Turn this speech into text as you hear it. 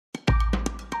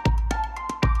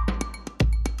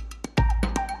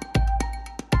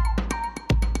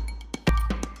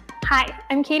Hi,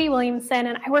 I'm Katie Williamson,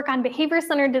 and I work on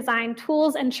behavior-centered design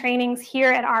tools and trainings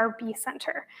here at our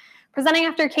be.center. Presenting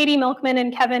after Katie Milkman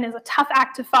and Kevin is a tough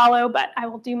act to follow, but I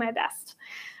will do my best.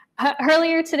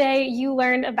 Earlier today, you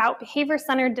learned about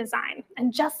behavior-centered design,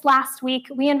 and just last week,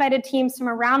 we invited teams from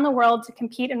around the world to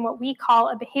compete in what we call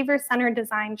a behavior-centered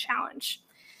design challenge.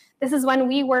 This is when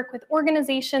we work with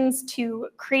organizations to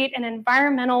create an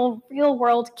environmental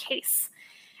real-world case,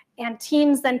 and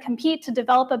teams then compete to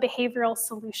develop a behavioral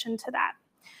solution to that.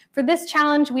 For this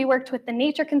challenge, we worked with the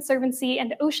Nature Conservancy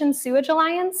and Ocean Sewage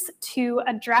Alliance to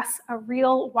address a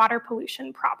real water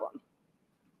pollution problem.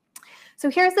 So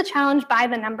here's the challenge by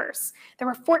the numbers. There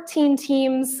were 14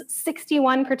 teams,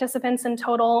 61 participants in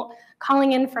total,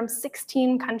 calling in from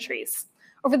 16 countries.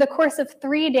 Over the course of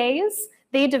 3 days,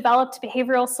 they developed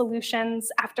behavioral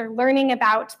solutions after learning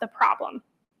about the problem.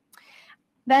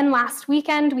 Then last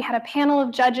weekend, we had a panel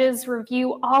of judges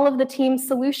review all of the team's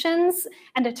solutions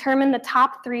and determine the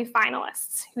top 3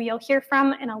 finalists, who you'll hear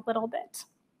from in a little bit.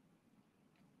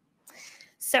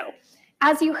 So,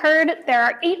 as you heard, there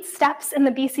are 8 steps in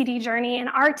the BCD journey, and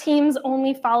our teams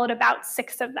only followed about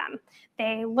 6 of them.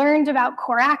 They learned about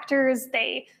core actors,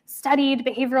 they studied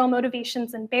behavioral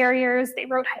motivations and barriers, they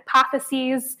wrote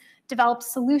hypotheses, developed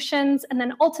solutions, and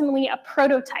then ultimately a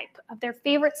prototype of their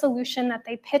favorite solution that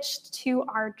they pitched to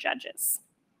our judges.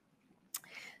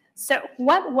 So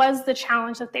what was the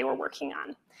challenge that they were working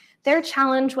on? Their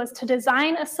challenge was to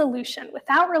design a solution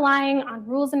without relying on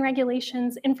rules and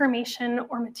regulations, information,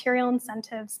 or material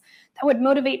incentives that would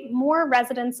motivate more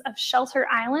residents of Shelter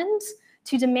Island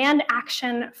to demand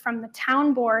action from the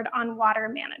town board on water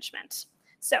management.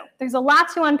 So there's a lot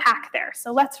to unpack there,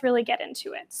 so let's really get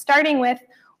into it, starting with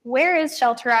where is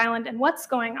Shelter Island and what's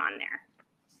going on there?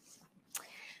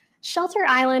 Shelter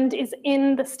Island is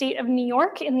in the state of New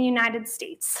York in the United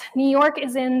States. New York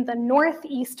is in the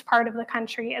northeast part of the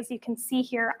country, as you can see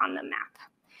here on the map.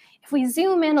 If we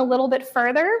zoom in a little bit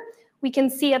further, we can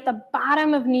see at the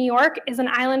bottom of New York is an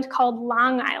island called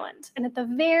Long Island. And at the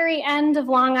very end of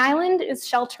Long Island is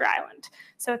Shelter Island.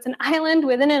 So it's an island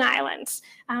within an island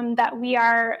that we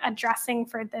are addressing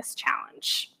for this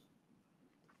challenge.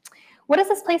 What does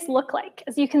this place look like?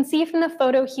 As you can see from the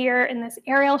photo here in this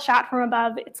aerial shot from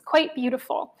above, it's quite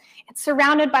beautiful. It's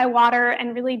surrounded by water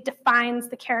and really defines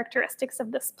the characteristics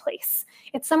of this place.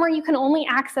 It's somewhere you can only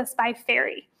access by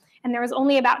ferry, and there was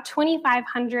only about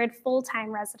 2,500 full-time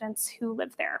residents who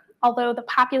live there, although the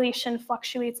population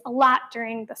fluctuates a lot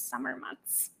during the summer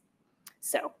months.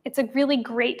 So it's a really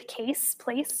great place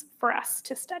for us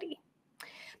to study.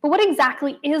 But what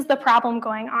exactly is the problem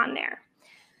going on there?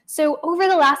 So over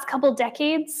the last couple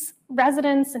decades,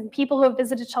 residents and people who have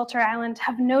visited Shelter Island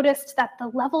have noticed that the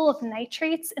level of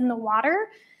nitrates in the water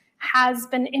has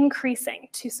been increasing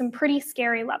to some pretty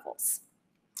scary levels.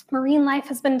 Marine life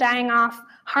has been dying off,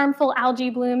 harmful algae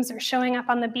blooms are showing up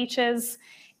on the beaches,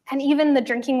 and even the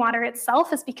drinking water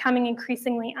itself is becoming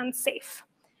increasingly unsafe.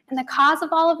 And the cause of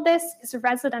all of this is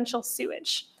residential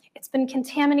sewage. It's been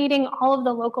contaminating all of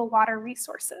the local water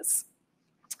resources.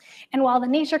 And while the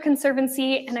Nature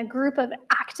Conservancy and a group of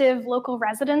active local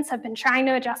residents have been trying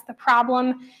to address the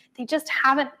problem, they just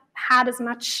haven't had as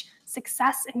much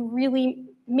success in really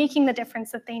making the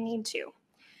difference that they need to.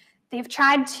 They've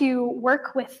tried to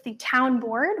work with the town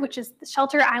board, which is the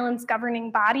Shelter Island's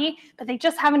governing body, but they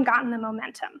just haven't gotten the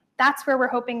momentum. That's where we're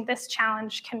hoping this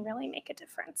challenge can really make a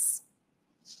difference.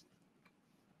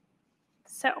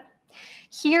 So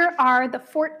here are the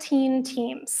 14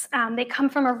 teams. They come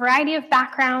from a variety of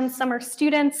backgrounds. Some are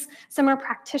students, some are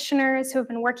practitioners who have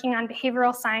been working on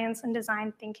behavioral science and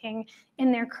design thinking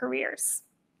in their careers.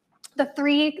 The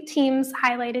 3 teams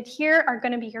highlighted here are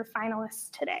going to be your finalists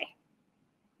today.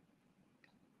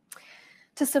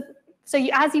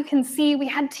 As you can see, we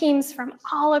had teams from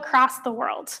all across the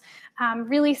world,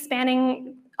 really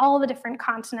spanning all the different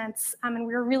continents, and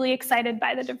we were really excited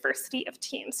by the diversity of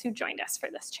teams who joined us for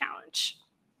this challenge.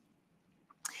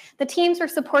 The teams were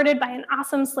supported by an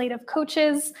awesome slate of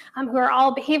coaches who are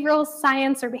all behavioral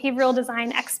science or behavioral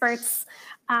design experts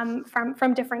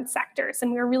from different sectors,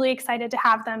 and we were really excited to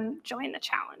have them join the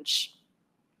challenge.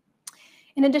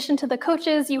 In addition to the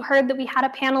coaches, you heard that we had a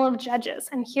panel of judges,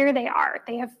 and here they are.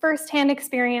 They have firsthand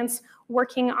experience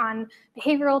working on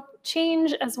behavioral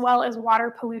change as well as water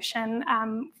pollution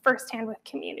firsthand with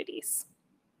communities.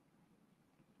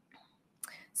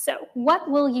 So what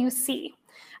will you see?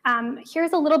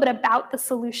 Here's a little bit about the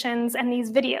solutions and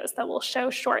these videos that we'll show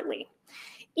shortly.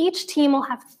 Each team will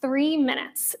have 3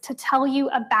 minutes to tell you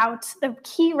about the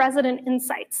key resident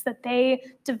insights that they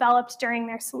developed during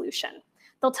their solution.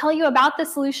 They'll tell you about the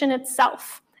solution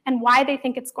itself and why they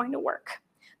think it's going to work.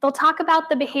 They'll talk about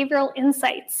the behavioral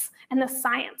insights and the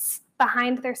science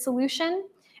behind their solution,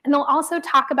 and they'll also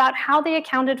talk about how they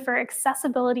accounted for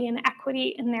accessibility and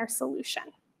equity in their solution.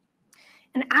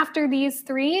 And after these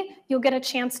three, you'll get a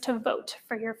chance to vote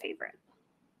for your favorite.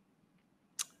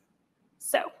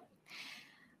 So,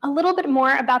 a little bit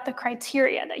more about the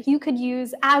criteria that you could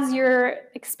use as you're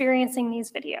experiencing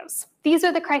these videos. These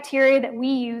are the criteria that we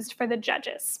used for the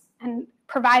judges and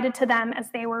provided to them as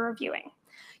they were reviewing.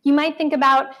 You might think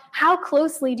about how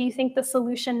closely do you think the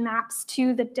solution maps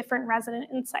to the different resident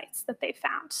insights that they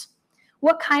found?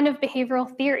 What kind of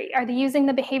behavioral theory? Are they using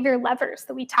the behavior levers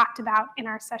that we talked about in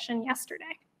our session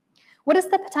yesterday? What is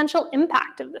the potential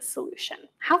impact of this solution?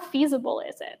 How feasible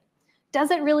is it?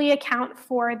 Does it really account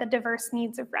for the diverse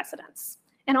needs of residents?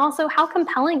 And also, how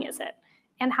compelling is it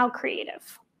and how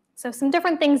creative? So some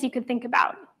different things you could think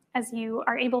about as you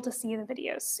are able to see the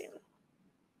videos soon.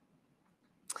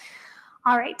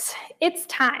 All right, it's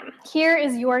time. Here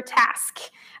is your task.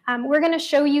 We're going to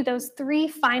show you those three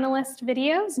finalist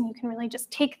videos, and you can really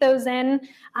just take those in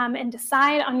and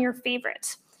decide on your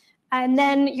favorite. And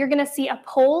then you're going to see a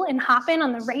poll in Hopin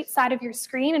on the right side of your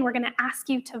screen, and we're going to ask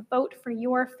you to vote for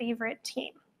your favorite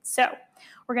team. So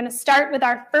we're going to start with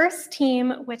our first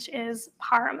team, which is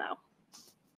Paramo.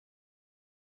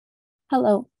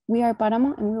 Hello, we are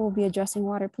Paramo, and we will be addressing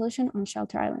water pollution on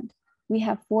Shelter Island. We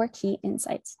have 4 key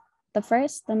insights. The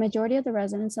first, the majority of the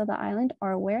residents of the island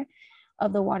are aware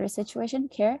of the water situation,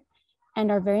 care, and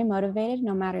are very motivated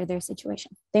no matter their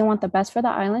situation. They want the best for the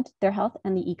island, their health,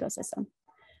 and the ecosystem.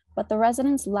 But the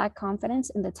residents lack confidence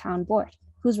in the town board,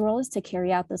 whose role is to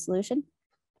carry out the solution,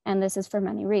 and this is for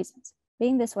many reasons.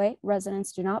 Being this way,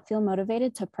 residents do not feel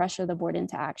motivated to pressure the board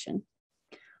into action.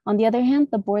 On the other hand,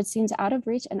 the board seems out of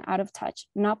reach and out of touch,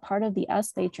 not part of the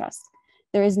us they trust.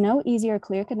 There is no easy or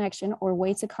clear connection or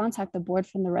way to contact the board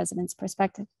from the residents'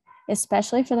 perspective,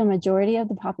 especially for the majority of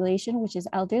the population, which is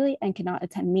elderly and cannot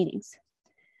attend meetings.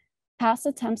 Past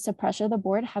attempts to pressure the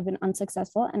board have been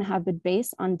unsuccessful and have been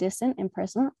based on distant,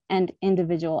 impersonal, and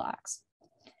individual acts.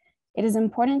 It is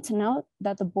important to note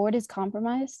that the board is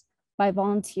compromised by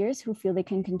volunteers who feel they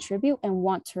can contribute and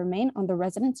want to remain on the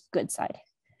residents' good side.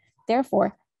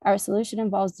 Therefore, our solution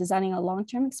involves designing a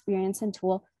long-term experience and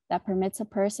tool that permits a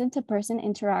person-to-person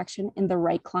interaction in the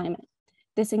right climate.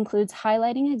 This includes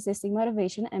highlighting existing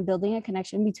motivation and building a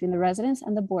connection between the residents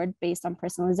and the board based on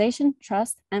personalization,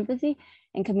 trust, empathy,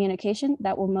 and communication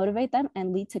that will motivate them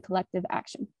and lead to collective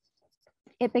action.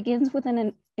 It begins with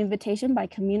an invitation by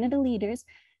community leaders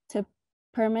to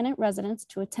permanent residents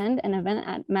to attend an event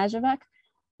at Majavac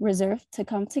Reserve to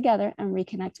come together and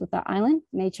reconnect with the island,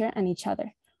 nature, and each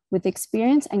other with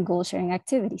experience and goal-sharing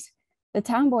activities. The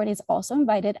town board is also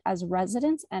invited as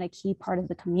residents and a key part of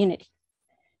the community.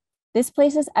 This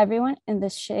places everyone in the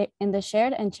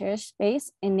shared and cherished space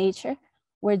in nature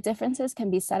where differences can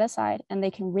be set aside and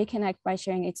they can reconnect by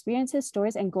sharing experiences,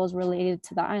 stories, and goals related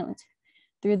to the island.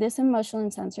 Through this emotional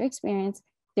and sensory experience,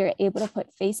 they're able to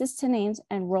put faces to names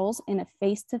and roles in a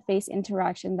face-to-face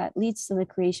interaction that leads to the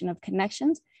creation of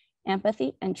connections,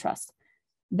 empathy, and trust.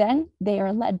 Then they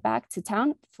are led back to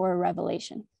town for a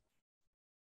revelation.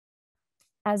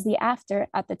 As the after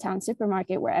at the town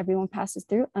supermarket where everyone passes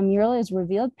through, a mural is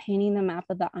revealed painting the map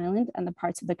of the island and the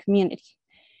parts of the community.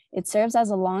 It serves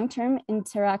as a long-term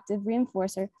interactive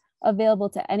reinforcer available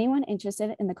to anyone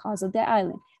interested in the cause of the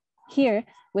island. Here,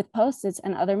 with Post-its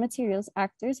and other materials,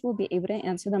 actors will be able to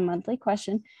answer the monthly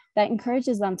question that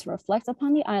encourages them to reflect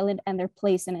upon the island and their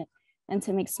place in it, and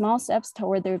to make small steps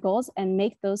toward their goals and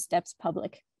make those steps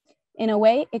public. In a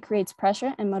way, it creates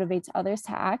pressure and motivates others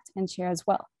to act and share as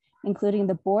well, including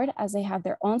the board as they have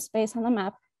their own space on the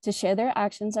map to share their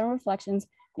actions and reflections,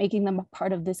 making them a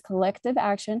part of this collective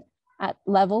action at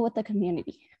level with the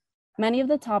community. Many of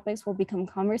the topics will become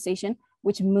conversation,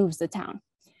 which moves the town.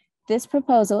 This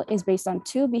proposal is based on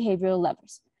 2 behavioral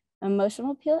levers,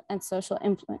 emotional appeal and social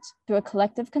influence, through a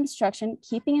collective construction,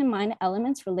 keeping in mind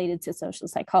elements related to social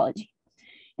psychology.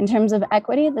 In terms of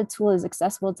equity, the tool is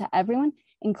accessible to everyone,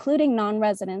 including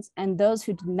non-residents and those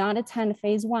who did not attend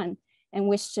phase 1, and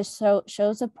wish to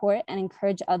show support and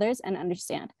encourage others and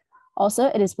understand. Also,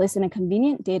 it is placed in a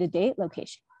convenient day-to-day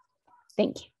location.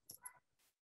 Thank you.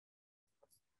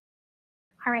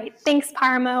 All right, thanks,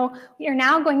 Paramo. We are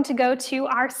now going to go to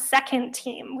our second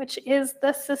team, which is the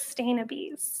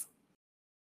Sustainabees.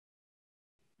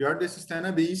 We are the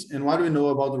Sustainabees, and what do we know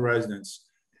about the residents?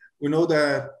 We know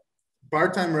that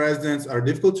part-time residents are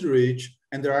difficult to reach,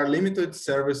 and there are limited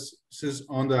services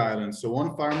on the island. So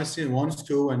 1 pharmacy, 1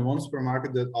 school, and 1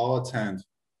 supermarket that all attend.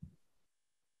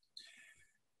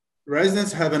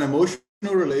 Residents have an emotional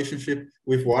relationship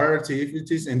with water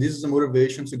activities, and this is a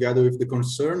motivation together with the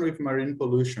concern with marine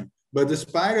pollution. But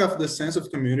despite of the sense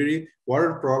of community,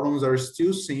 water problems are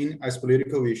still seen as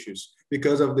political issues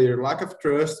because of their lack of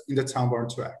trust in the town board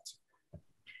to act.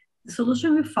 The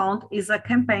solution we found is a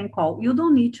campaign called "You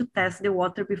Don't Need to Test the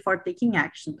Water Before Taking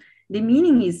Action." The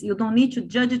meaning is you don't need to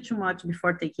judge it too much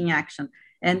before taking action.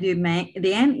 And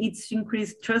the aim is to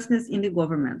increase trustness in the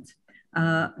government.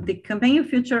 The campaign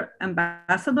features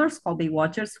ambassadors called Bay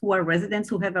Watchers, who are residents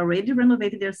who have already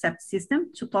renovated their septic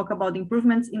system to talk about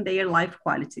improvements in their life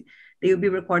quality. They will be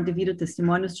recording video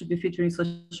testimonials to be featured in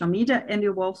social media, and they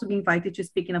will also be invited to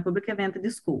speak in a public event at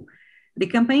the school. The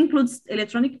campaign includes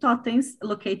electronic totems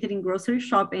located in grocery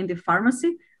shop and the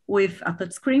pharmacy with a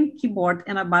touchscreen, keyboard,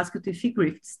 and a basket with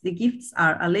gifts. The gifts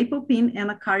are a label pin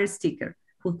and a car sticker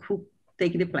who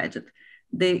take the pledge.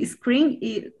 The screen,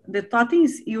 the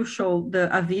totems, you show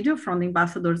a video from the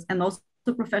ambassadors and also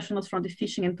professionals from the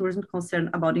fishing and tourism concerned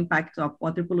about the impact of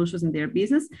water pollution in their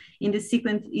business. In the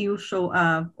sequence, you show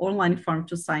an online form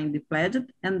to sign the pledge,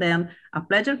 and then a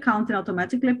pledge account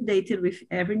automatically updated with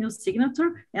every new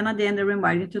signature, and at the end, a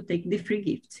reminder to take the free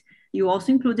gift. You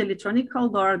also include electronic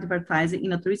outdoor advertising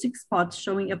in a touristic spot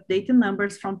showing updated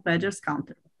numbers from pledgers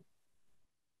counter.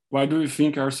 Why do you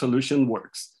think our solution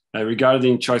works?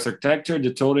 Regarding choice architecture,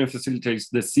 the totem facilitates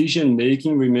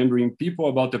decision-making, remembering people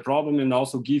about the problem and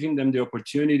also giving them the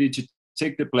opportunity to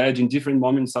take the pledge in different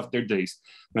moments of their days.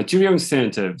 Material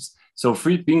incentives, so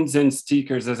free pins and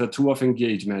stickers as a tool of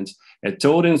engagement.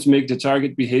 Totems make the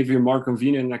target behavior more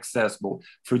convenient and accessible.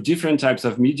 For different types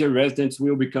of media, residents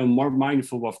will become more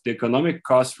mindful of the economic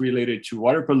costs related to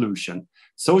water pollution.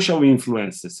 Social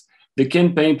influences. The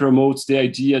campaign promotes the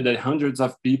idea that hundreds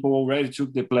of people already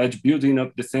took the pledge, building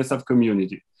up the sense of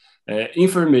community.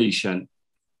 Information.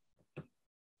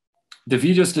 The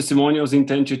video's testimonials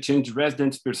intend to change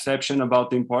residents' perception about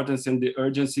the importance and the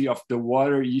urgency of the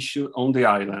water issue on the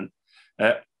island.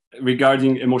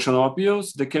 Regarding emotional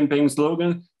appeals, the campaign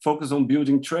slogan focuses on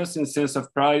building trust and sense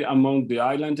of pride among the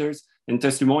islanders, and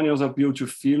testimonials appeal to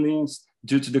feelings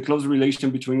due to the close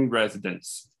relation between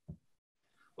residents.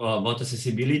 Well, about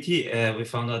accessibility, we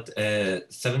found that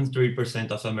 73%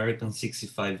 of Americans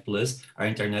 65 plus are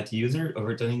internet users,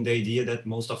 overturning the idea that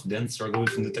most of them struggle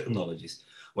with new technologies.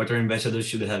 Water ambassadors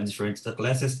should have different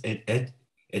classes and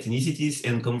ethnicities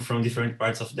and come from different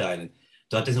parts of the island.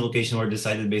 Totems and location were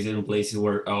decided based on places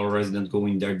where our residents go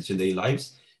in their day-to-day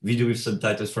lives. Video with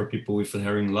subtitles for people with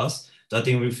hearing loss.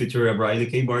 Totem will feature a braille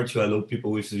keyboard to allow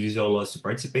people with visual loss to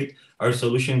participate. Our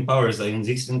solution empowers an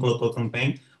existing local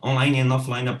campaign, online and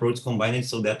offline approach combined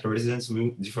so that residents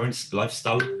with different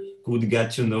lifestyle could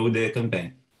get to know the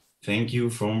campaign. Thank you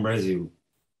from Brazil.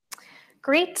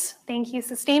 Great, thank you,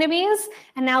 Sustainabees.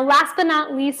 And now last but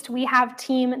not least, we have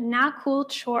Team Nakul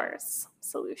Chores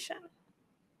solution.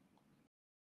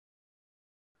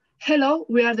 Hello,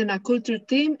 we are the Nakulture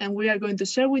team, and we are going to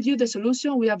share with you the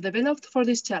solution we have developed for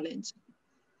this challenge.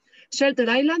 Shelter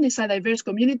Island is a diverse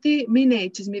community. Mean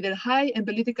age is middle high, and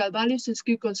political values is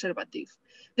skew conservative.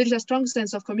 There is a strong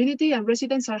sense of community, and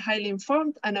residents are highly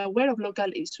informed and aware of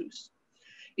local issues.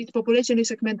 Its population is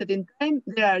segmented in time.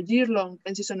 There are year-long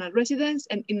and seasonal residents,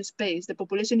 and in space, the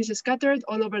population is scattered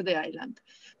all over the island.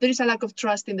 There is a lack of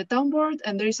trust in the town board,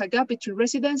 and there is a gap between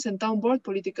residents and town board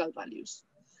political values.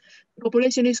 The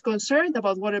population is concerned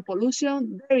about water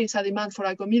pollution. There is a demand for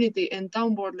a community and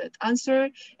town board-led answer,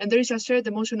 and there is a shared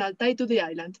emotional tie to the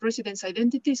island. Residents'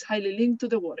 identity is highly linked to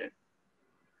the water.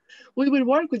 We will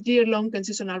work with year-long and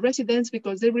seasonal residents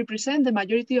because they represent the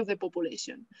majority of the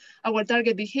population. Our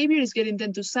target behavior is getting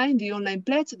them to sign the online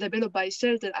pledge developed by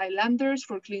Shelter Islanders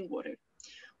for clean water.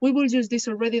 We will use this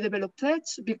already developed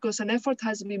pledge because an effort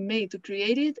has been made to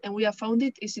create it, and we have found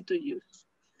it easy to use.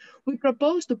 We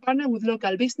propose to partner with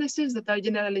local businesses that are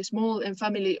generally small and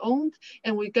family-owned,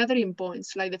 and with gathering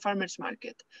points like the farmers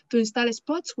market, to install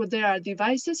spots where there are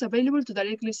devices available to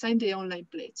directly sign the online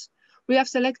pledge. We have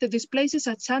selected these places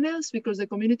as channels because the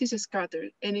community is scattered,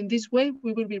 and in this way,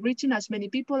 we will be reaching as many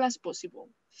people as possible.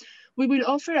 We will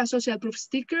offer a social proof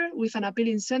sticker with an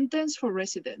appealing sentence for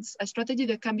residents, a strategy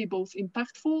that can be both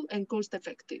impactful and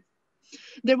cost-effective.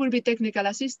 There will be technical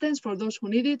assistance for those who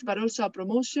need it, but also a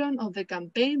promotion of the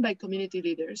campaign by community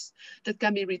leaders. That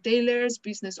can be retailers,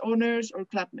 business owners, or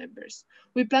club members.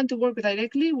 We plan to work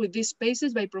directly with these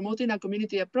spaces by promoting a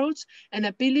community approach and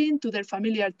appealing to their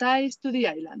familiar ties to the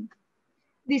island.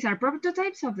 These are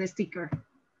prototypes of the sticker.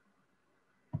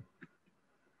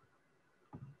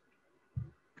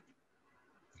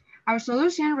 Our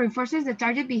solution reinforces the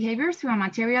target behavior through a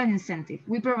material incentive.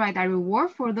 We provide a reward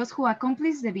for those who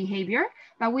accomplish the behavior,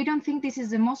 but we don't think this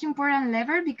is the most important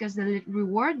lever because the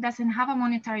reward doesn't have a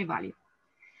monetary value.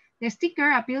 The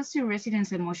sticker appeals to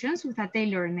residents' emotions with a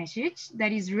tailored message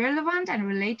that is relevant and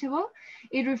relatable.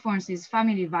 It reinforces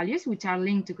family values, which are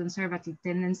linked to conservative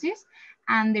tendencies,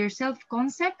 and their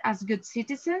self-concept as good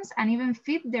citizens, and even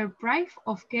fit their pride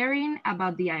of caring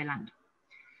about the island.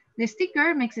 The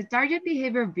sticker makes the target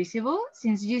behavior visible,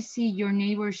 since you see your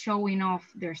neighbors showing off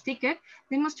their sticker,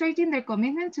 demonstrating their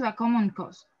commitment to a common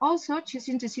cause. Also,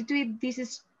 choosing to situate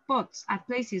these spots at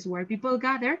places where people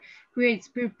gather creates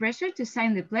peer pressure to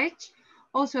sign the pledge,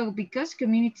 also because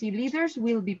community leaders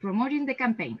will be promoting the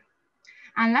campaign.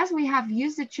 And last, we have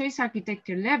used the choice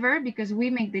architecture lever because we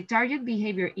make the target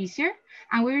behavior easier,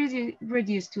 and we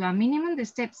reduce to a minimum the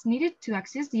steps needed to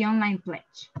access the online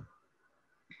pledge.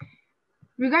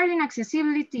 Regarding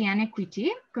accessibility and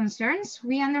equity concerns,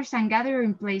 we understand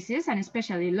gathering places, and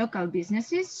especially local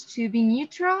businesses, to be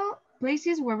neutral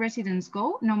places where residents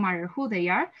go, no matter who they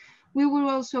are. We will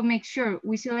also make sure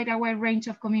we select a wide range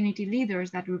of community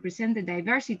leaders that represent the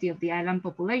diversity of the island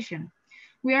population.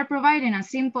 We are providing a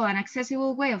simple and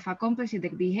accessible way of accomplishing the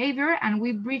behavior, and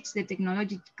we bridge the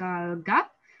technological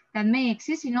gap that may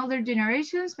exist in older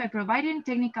generations by providing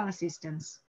technical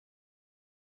assistance.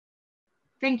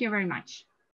 Thank you very much.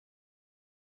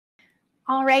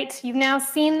 All right, you've now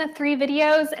seen the 3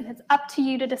 videos, and it's up to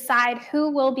you to decide who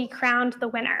will be crowned the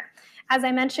winner. As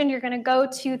I mentioned, you're going to go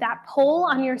to that poll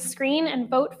on your screen and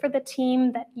vote for the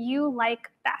team that you like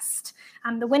best.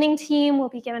 The winning team will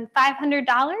be given $500,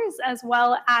 as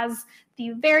well as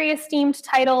the very esteemed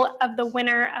title of the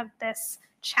winner of this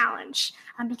challenge.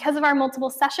 Because of our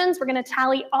multiple sessions, we're going to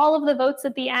tally all of the votes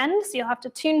at the end, so you'll have to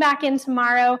tune back in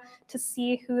tomorrow to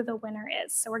see who the winner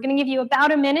is. So we're going to give you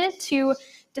about a minute to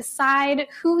decide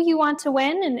who you want to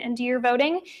win and do your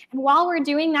voting. And while we're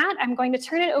doing that, I'm going to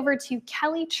turn it over to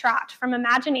Kelly Trott from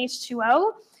Imagine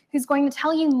H2O, who's going to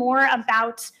tell you more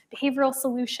about behavioral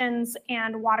solutions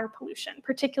and water pollution,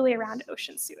 particularly around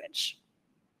ocean sewage.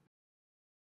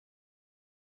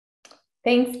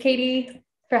 Thanks, Katie,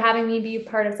 for having me be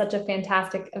part of such a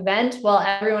fantastic event. While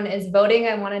everyone is voting,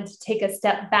 I wanted to take a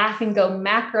step back and go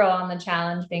macro on the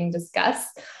challenge being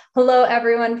discussed. Hello,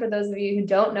 everyone. For those of you who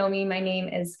don't know me, my name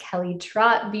is Kelly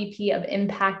Trott, VP of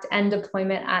Impact and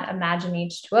Deployment at Imagine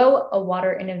H2O, a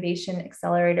water innovation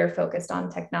accelerator focused on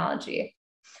technology.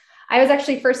 I was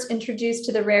actually first introduced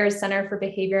to the RARE's Center for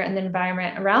Behavior and the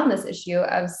Environment around this issue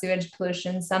of sewage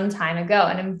pollution some time ago,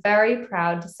 and I'm very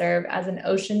proud to serve as an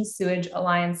Ocean Sewage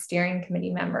Alliance Steering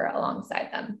Committee member alongside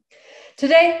them.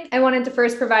 Today, I wanted to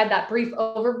first provide that brief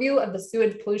overview of the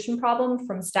sewage pollution problem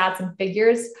from stats and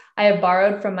figures I have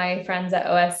borrowed from my friends at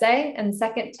OSA, and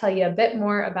second, tell you a bit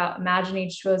more about Imagine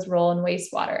H2O's role in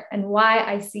wastewater and why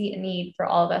I see a need for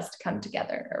all of us to come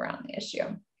together around the issue.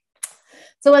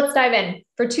 So let's dive in.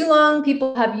 For too long,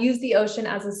 people have used the ocean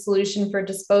as a solution for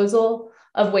disposal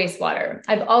of wastewater.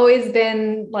 I've always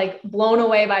been blown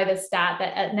away by this stat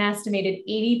that an estimated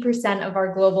 80% of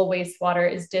our global wastewater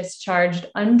is discharged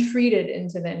untreated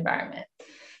into the environment.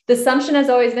 The assumption has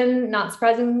always been, not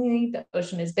surprisingly, the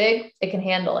ocean is big, it can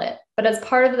handle it. But as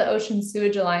part of the Ocean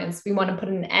Sewage Alliance, we want to put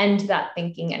an end to that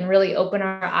thinking and really open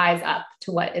our eyes up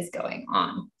to what is going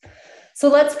on. So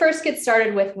let's first get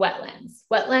started with wetlands.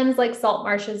 Wetlands like salt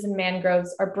marshes and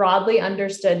mangroves are broadly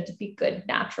understood to be good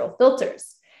natural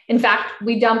filters. In fact,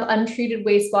 we dump untreated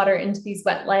wastewater into these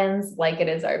wetlands like it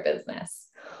is our business.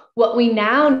 What we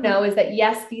now know is that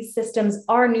yes, these systems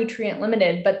are nutrient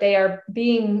limited, but they are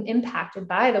being impacted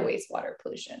by the wastewater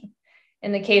pollution.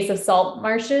 In the case of salt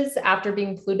marshes, after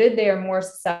being polluted, they are more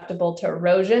susceptible to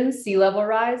erosion, sea level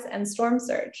rise, and storm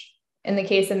surge. In the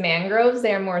case of mangroves,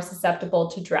 they are more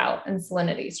susceptible to drought and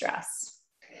salinity stress.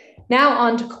 Now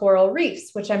on to coral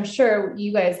reefs, which I'm sure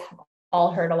you guys have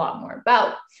all heard a lot more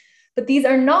about. But these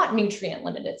are not nutrient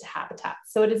limited to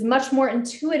habitats. So it is much more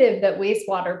intuitive that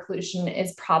wastewater pollution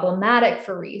is problematic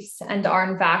for reefs and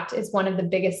in fact, is one of the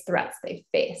biggest threats they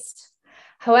faced.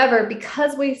 However,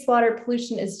 because wastewater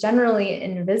pollution is generally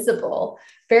invisible,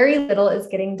 very little is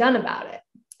getting done about it.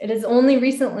 It is only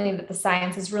recently that the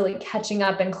science is really catching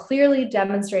up and clearly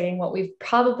demonstrating what we've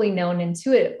probably known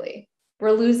intuitively.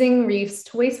 We're losing reefs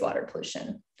to wastewater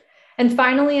pollution. And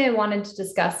finally, I wanted to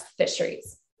discuss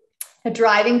fisheries, a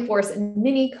driving force in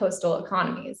many coastal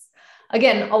economies.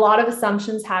 Again, a lot of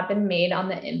assumptions have been made on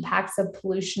the impacts of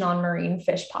pollution on marine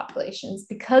fish populations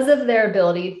because of their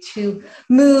ability to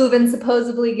move and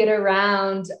supposedly get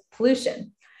around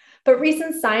pollution. But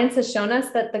recent science has shown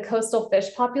us that the coastal fish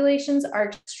populations are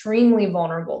extremely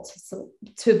vulnerable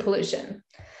to pollution.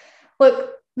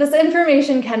 Look, This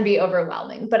information can be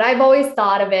overwhelming, but I've always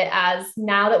thought of it as,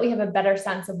 now that we have a better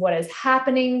sense of what is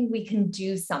happening, we can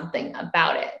do something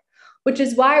about it, which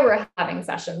is why we're having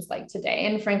sessions like today,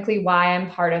 and frankly, why I'm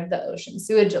part of the Ocean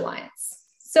Sewage Alliance.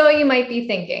 So you might be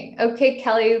thinking, okay,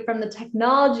 Kelly, from the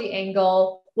technology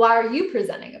angle, why are you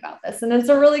presenting about this? And it's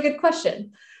a really good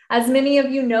question. As many of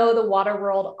you know, the water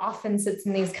world often sits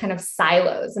in these kind of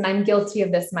silos, and I'm guilty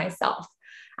of this myself.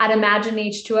 At Imagine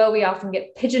H2O, we often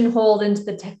get pigeonholed into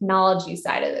the technology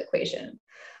side of the equation.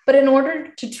 But in order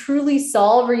to truly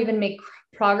solve or even make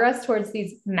progress towards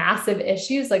these massive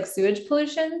issues like sewage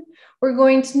pollution, we're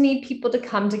going to need people to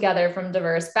come together from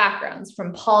diverse backgrounds,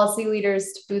 from policy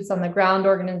leaders to boots on the ground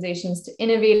organizations, to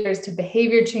innovators, to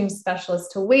behavior change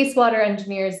specialists, to wastewater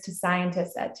engineers, to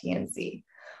scientists at TNC.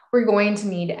 We're going to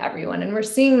need everyone. And we're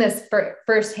seeing this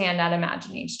firsthand at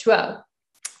Imagine H2O.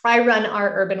 I run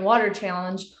our Urban Water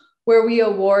Challenge, where we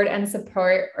award and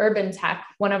support urban tech.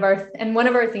 One of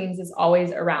our themes is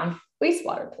always around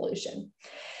wastewater pollution.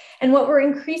 And what we're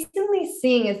increasingly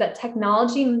seeing is that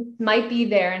technology might be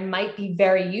there and might be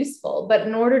very useful, but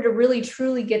in order to really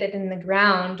truly get it in the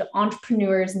ground,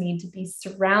 entrepreneurs need to be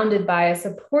surrounded by a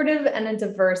supportive and a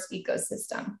diverse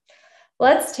ecosystem.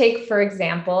 Let's take, for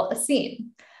example, Asim.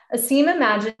 Asim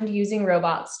imagined using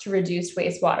robots to reduce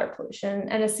wastewater pollution,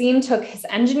 and Asim took his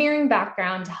engineering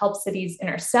background to help cities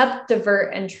intercept,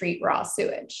 divert, and treat raw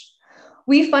sewage.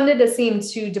 We funded Asim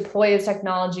to deploy his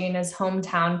technology in his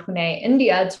hometown, Pune,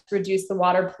 India, to reduce the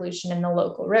water pollution in the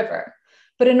local river.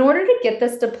 But in order to get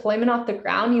this deployment off the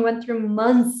ground, he went through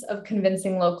months of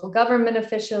convincing local government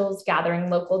officials, gathering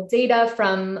local data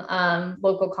from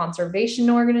local conservation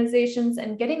organizations,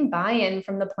 and getting buy-in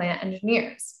from the plant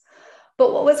engineers.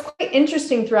 But what was quite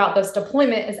interesting throughout this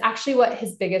deployment is actually what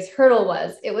his biggest hurdle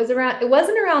was. It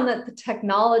wasn't around that the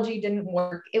technology didn't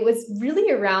work. It was really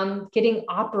around getting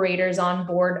operators on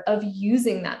board of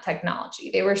using that technology.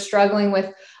 They were struggling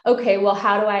with, okay, well,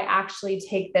 how do I actually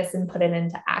take this and put it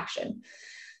into action?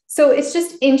 So it's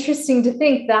just interesting to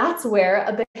think that's where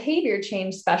a behavior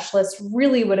change specialist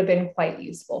really would have been quite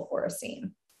useful for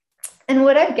Asim. And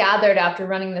what I've gathered after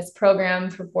running this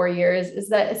program for 4 years is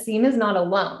that Asim is not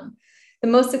alone. The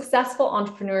most successful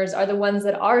entrepreneurs are the ones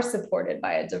that are supported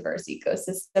by a diverse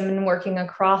ecosystem and working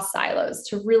across silos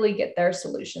to really get their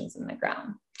solutions in the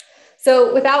ground.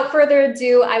 So without further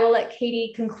ado, I will let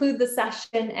Katie conclude the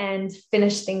session and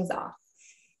finish things off.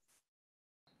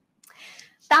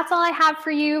 That's all I have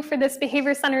for you for this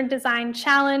Behavior-Centered Design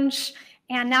Challenge.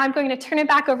 And now I'm going to turn it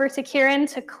back over to Kieran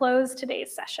to close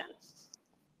today's session.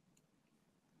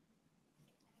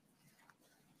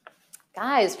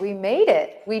 Guys, we made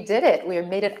it. We did it. We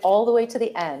made it all the way to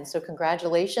the end. So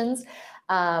congratulations.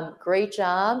 Great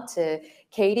job to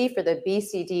Katie for the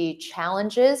BCD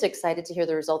challenges. Excited to hear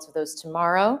the results of those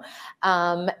tomorrow.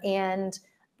 And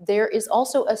there is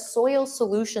also a soil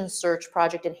solution search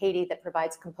project in Haiti that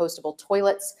provides compostable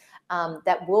toilets.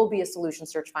 That will be a solution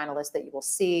search finalist that you will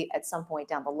see at some point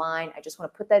down the line. I just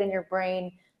want to put that in your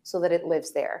brain so that it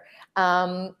lives there.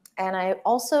 And I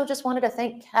also just wanted to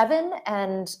thank Kevin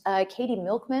and Katie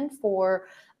Milkman for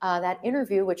that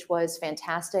interview, which was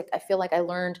fantastic. I feel like I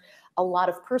learned a lot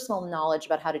of personal knowledge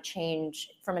about how to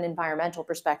change from an environmental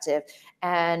perspective.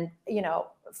 And, you know,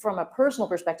 from a personal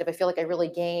perspective, I feel like I really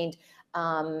gained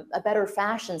a better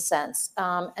fashion sense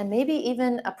and maybe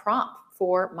even a prompt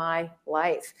for my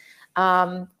life,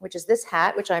 which is this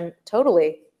hat, which I'm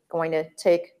totally going to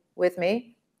take with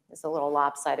me. It's a little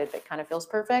lopsided, but kind of feels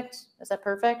perfect. Is that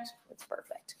perfect? It's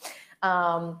perfect.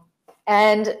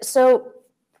 And so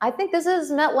I think this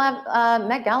is Met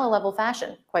Gala level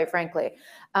fashion, quite frankly.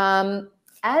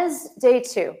 As day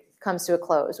 2 comes to a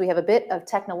close, we have a bit of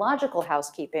technological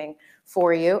housekeeping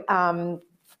for you.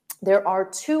 There are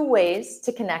 2 ways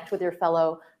to connect with your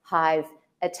fellow Hive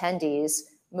attendees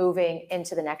moving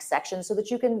into the next section so that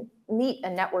you can meet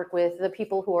and network with the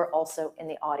people who are also in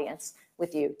the audience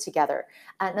with you together.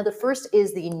 Now, the first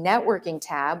is the networking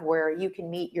tab, where you can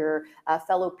meet your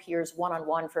fellow peers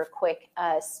one-on-one for a quick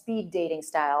speed dating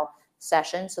style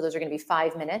session. So those are going to be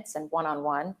 5 minutes and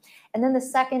one-on-one. And then the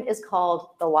second is called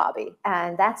the lobby,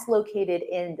 and that's located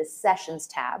in the sessions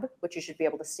tab, which you should be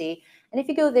able to see. And if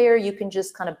you go there, you can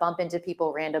just kind of bump into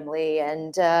people randomly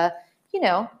and, you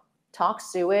know, talk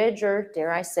sewage, or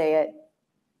dare I say it,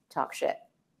 talk shit.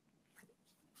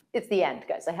 It's the end,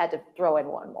 guys. I had to throw in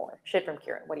one more. Shit from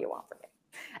Kieran. What do you want from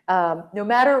me? No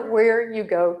matter where you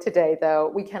go today, though,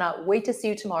 we cannot wait to see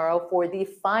you tomorrow for the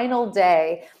final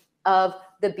day of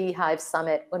the Beehive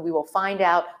Summit, when we will find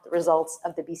out the results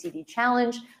of the BCD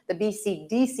Challenge, the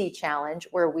BCDC Challenge,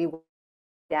 where we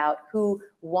out who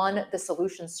won the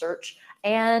solution search.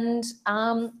 And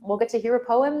we'll get to hear a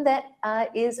poem that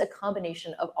is a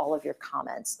combination of all of your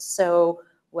comments. So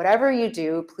whatever you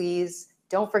do, please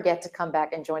don't forget to come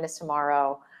back and join us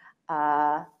tomorrow.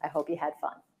 I hope you had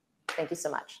fun. Thank you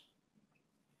so much.